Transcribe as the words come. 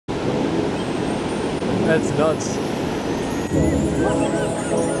That's nuts.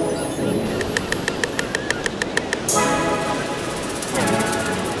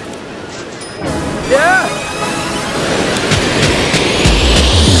 Yeah!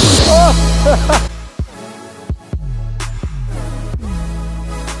 Oh!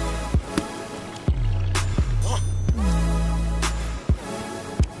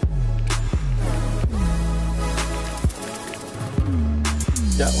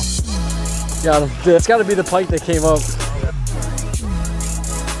 Got one. Got him. Dude, it's got to be the pike that came up.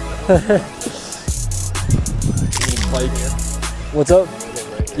 Pike. What's up?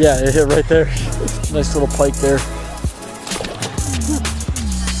 Yeah, it hit right there. Nice little pike there.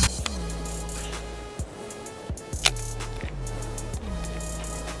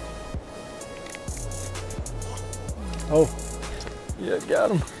 Oh, yeah, got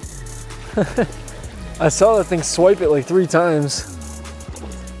him. I saw that thing swipe it like 3 times.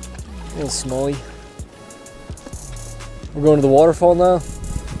 Little smallie. We're going to the waterfall now?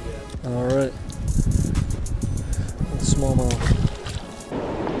 Yeah. All right. Little smallmouth.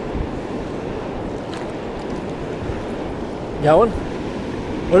 Got one?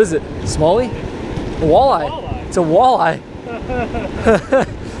 What is it? Smallie? A walleye. Walleye. It's a walleye.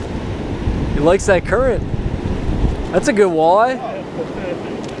 He likes that current. That's a good walleye.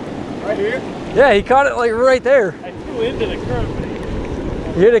 Right here? Yeah, he caught it like right there. I flew into the current.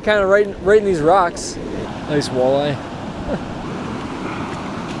 You hit it kind of right in these rocks. Nice walleye.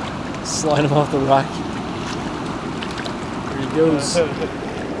 Slide him off the rock. There he goes.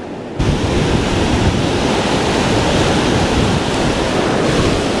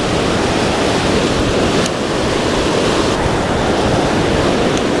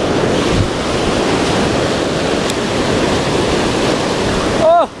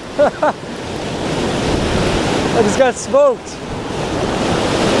 Oh! I just got smoked.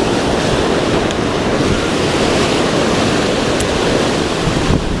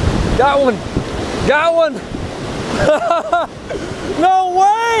 Got one! Got one! No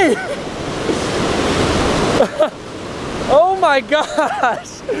way! Oh my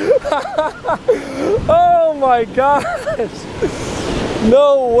gosh! Oh my gosh!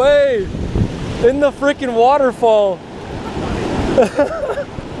 No way! In the freaking waterfall!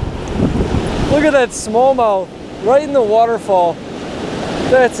 Look at that smallmouth right in the waterfall.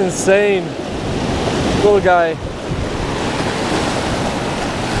 That's insane. Little guy.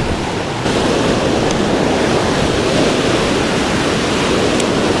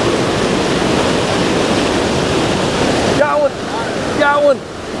 Got one.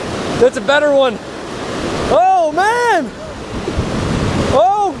 That's a better one. Oh man!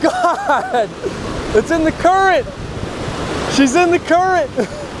 Oh God! It's in the current. She's in the current.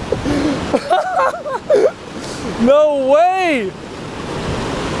 No way!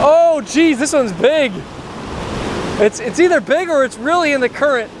 Oh geez, this one's big. It's either big or it's really in the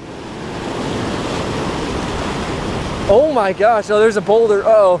current. Oh my gosh! Oh, there's a boulder.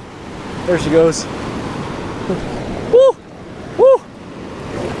 Uh oh, there she goes. Woo! Woo!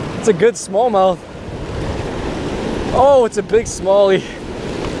 It's a good smallmouth. Oh, it's a big smallie.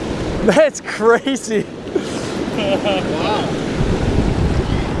 That's crazy. Wow.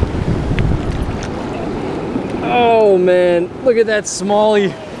 Oh man, look at that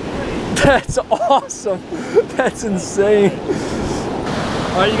smallie. That's awesome. That's insane.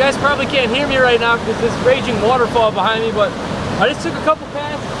 Alright, you guys probably can't hear me right now because there's this raging waterfall behind me, but I just took a couple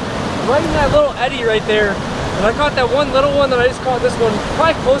casts right in that little eddy right there. And I caught that one little one that I just caught this one,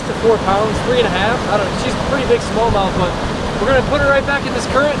 probably close to 4 pounds, 3.5. I don't know, she's a pretty big smallmouth, but we're gonna put her right back in this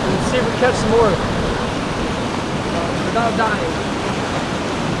current and see if we can catch some more. Without dying.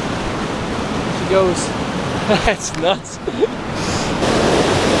 There she goes. That's nuts.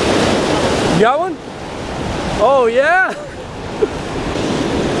 You got one? Oh yeah!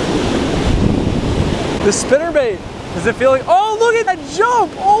 The spinnerbait. Does it feel like, oh look at that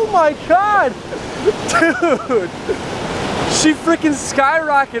jump! Oh my God! Dude! She freaking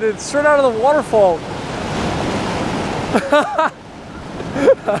skyrocketed straight out of the waterfall.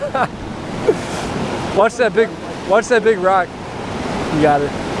 Watch that big rock. You got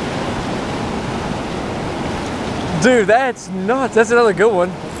it. Dude, that's nuts. That's another good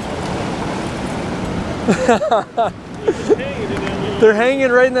one. They're hanging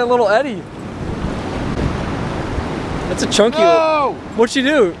right in that little eddy. That's a chunky one. What'd she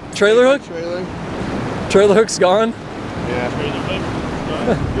do? Trailer hook? Trailer hook's gone? Yeah.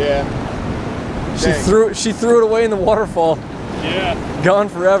 Yeah. She threw it away in the waterfall. Yeah. Gone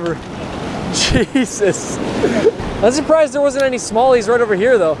forever. Jesus. I'm surprised there wasn't any smallies right over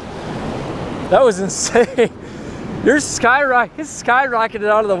here though. That was insane. His skyrocketed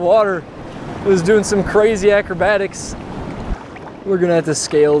out of the water. was doing some crazy acrobatics. We're gonna have to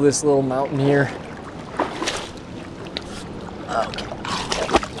scale this little mountain here.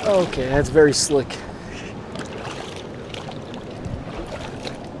 Okay, that's very slick.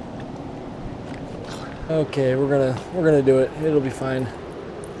 Okay, we're gonna do it. It'll be fine.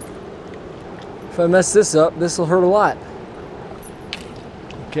 If I mess this up, this will hurt a lot.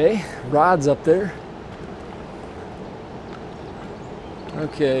 Okay, rod's up there.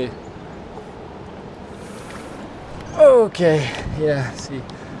 Okay. Okay, yeah, see.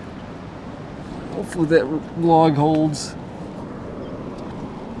 Hopefully that log holds.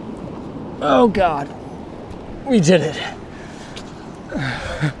 Oh God, we did it.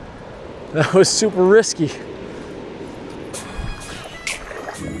 That was super risky.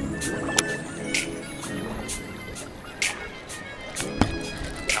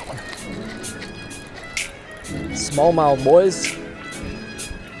 Smallmouth, boys.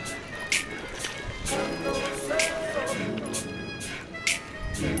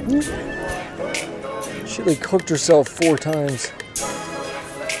 She like hooked herself 4 times.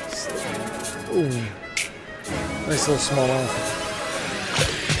 Ooh. Nice little smallmouth.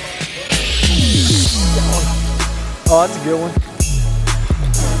 Oh, that's a good one.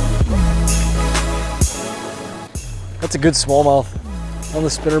 That's a good smallmouth on the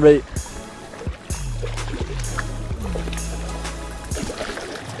spinnerbait.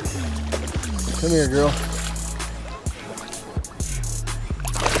 Come here, girl.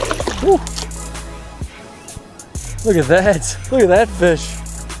 Woo. Look at that. Look at that fish.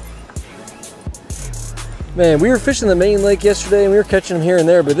 Man, we were fishing the main lake yesterday and we were catching them here and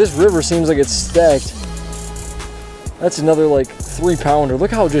there, but this river seems like it's stacked. That's another like 3-pounder.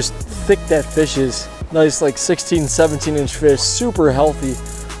 Look how just thick that fish is. Nice like 16, 17-inch fish, super healthy.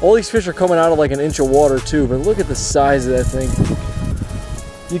 All these fish are coming out of like 1 inch of water too, but look at the size of that thing.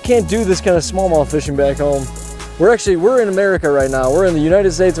 You can't do this kind of smallmouth fishing back home. We're in America right now. We're in the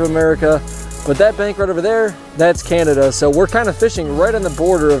United States of America, but that bank right over there, that's Canada. So we're kind of fishing right on the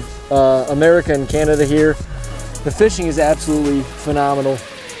border of America and Canada here. The fishing is absolutely phenomenal.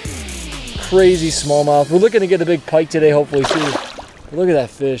 Crazy smallmouth. We're looking to get a big pike today, hopefully too. But look at that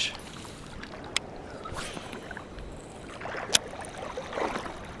fish.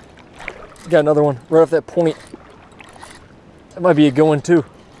 Got another one right off that point. That might be a good one too.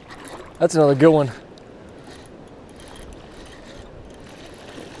 That's another good one.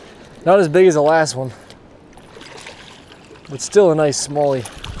 Not as big as the last one, but still a nice smallie.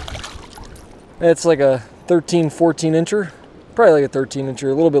 It's like a 13, 14 incher. Probably like a 13 incher,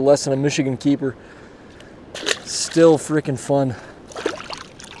 a little bit less than a Michigan keeper. Still freaking fun.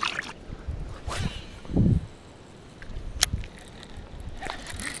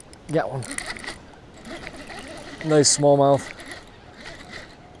 Got one. Nice smallmouth.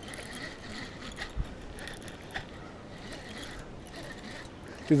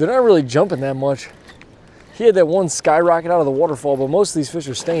 Dude, they're not really jumping that much. He had that one skyrocket out of the waterfall, but most of these fish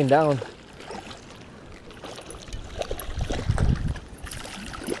are staying down.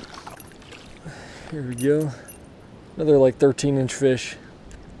 Here we go. Another like 13-inch fish.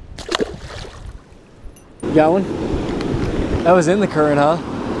 You got one? That was in the current, huh?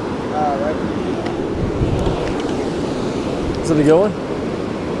 Right. Is it a good one?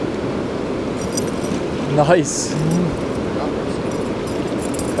 Nice.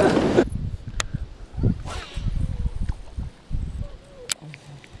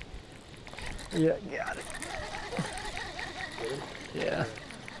 Yeah, got it. Yeah.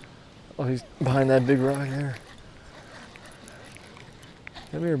 Oh, he's behind that big rock there.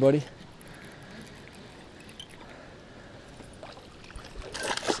 Come here, buddy.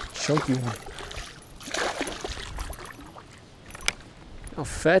 Chunky one. How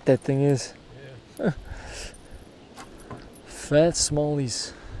fat that thing is. Yeah. Fat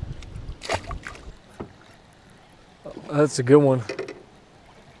smallies. Oh, that's a good one.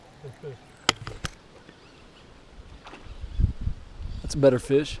 That's a better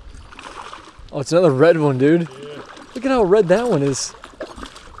fish. Oh, it's another red one, dude. Yeah. Look at how red that one is.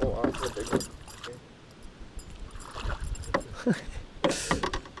 Oh, wow, that's a big one.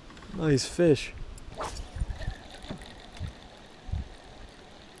 Nice fish.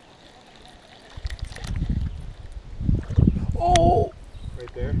 Oh!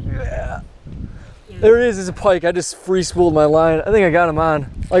 Right there? Yeah. There it is, it's a pike. I just free spooled my line. I think I got him on.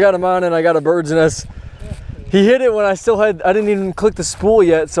 I got him on and I got a bird's nest. He hit it when I didn't even click the spool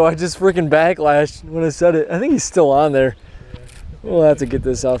yet, so I just freaking backlashed when I said it. I think he's still on there. We'll have to get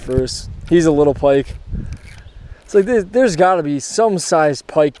this out first. He's a little pike. It's like there's gotta be some size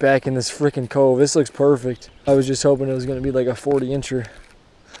pike back in this freaking cove. This looks perfect. I was just hoping it was gonna be like a 40-incher.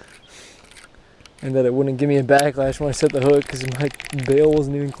 and that it wouldn't give me a backlash when I set the hook because my bail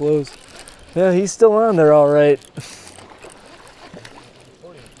wasn't even closed. Yeah, he's still on there all right.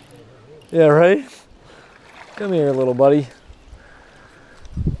 Yeah, right? Come here, little buddy.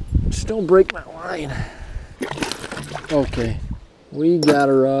 Just don't break my line. Okay, we got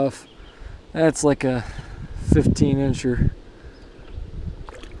her off. That's like a 15-incher.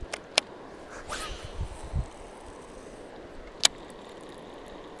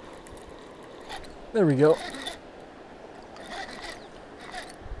 There we go.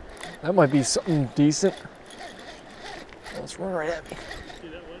 That might be something decent. Oh, it's running right at me.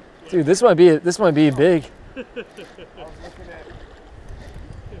 Dude, this might be big.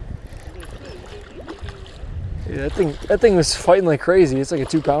 Yeah, that thing was fighting like crazy. It's like a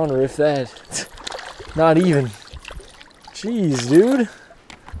 2-pounder, if that. Not even. Jeez, dude.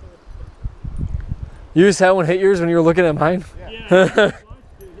 You just had one hit yours when you were looking at mine? Yeah.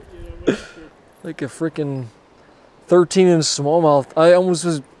 Like a freaking 13-inch smallmouth.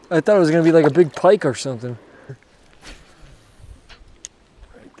 I thought it was gonna be like a big pike or something.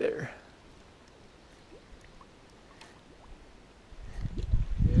 Right there.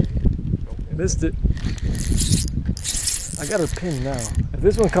 Missed it. I got her pinned now. If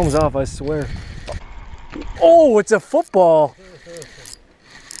this one comes off, I swear. Oh, it's a football.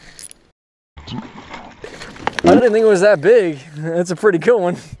 I didn't think it was that big. That's a pretty good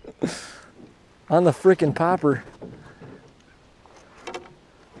one. On the freaking popper.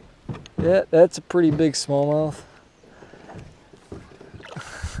 Yeah, that's a pretty big smallmouth.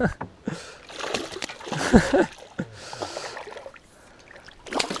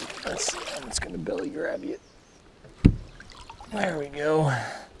 Let's see, I'm just gonna belly grab you. There we go.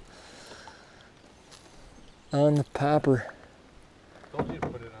 On the popper. Don't need to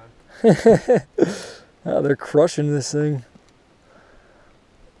put it on. Oh, they're crushing this thing.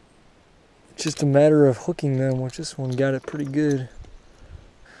 It's just a matter of hooking them, which this one got it pretty good.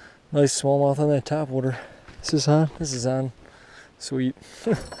 Nice smallmouth on that topwater. Is this on? This is on. Sweet.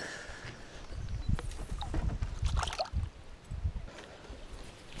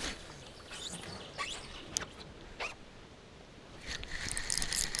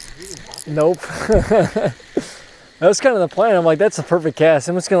 Nope. That was kind of the plan. I'm like, that's a perfect cast.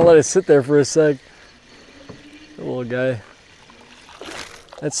 I'm just gonna let it sit there for a sec. The little guy.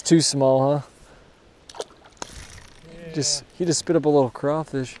 That's too small, huh? Yeah. He just spit up a little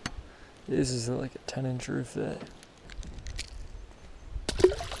crawfish. This is like a 10-incher if that.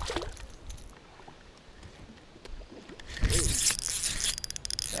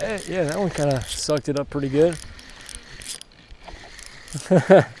 Yeah, that one kind of sucked it up pretty good.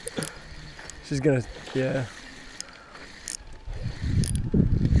 She's gonna, yeah.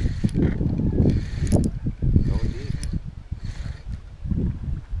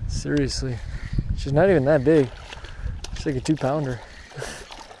 Seriously, she's not even that big. She's like a 2-pounder.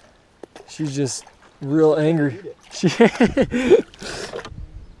 She's just real angry.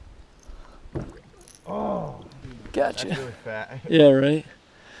 Oh, gotcha. that's really fat. Yeah, right.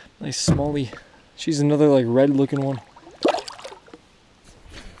 Nice smallie. She's another like red-looking one.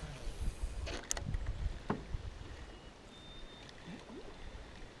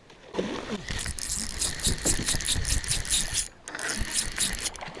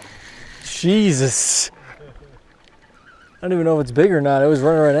 Jesus. I don't even know if it's big or not. It was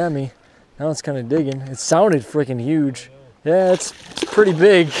running right at me. Now it's kind of digging. It sounded freaking huge. Yeah, it's pretty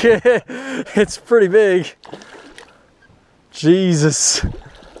big. It's pretty big. Jesus.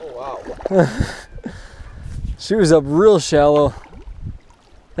 Oh, wow. She was up real shallow.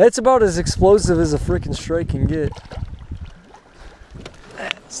 That's about as explosive as a freaking strike can get.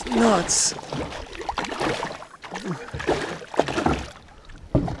 That's nuts.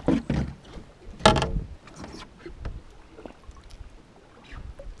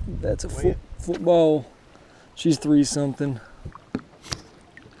 That's a football. She's 3-something.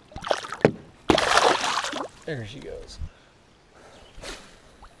 There she goes.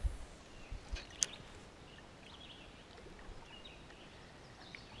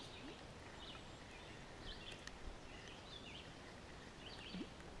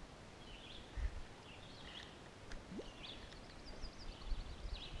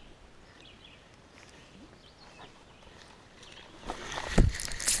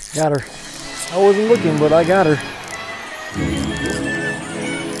 Got her. I wasn't looking, but I got her.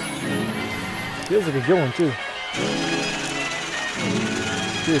 Feels like a good one, too.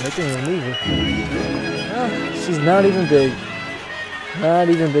 Dude, I can't even move her. Oh, she's not even big. Not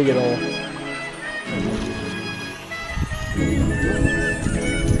even big at all.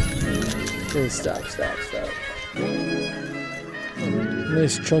 Okay, stop.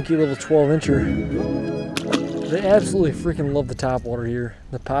 Nice chunky little 12-incher. They absolutely freaking love the topwater here.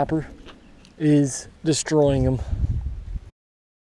 The popper is destroying them.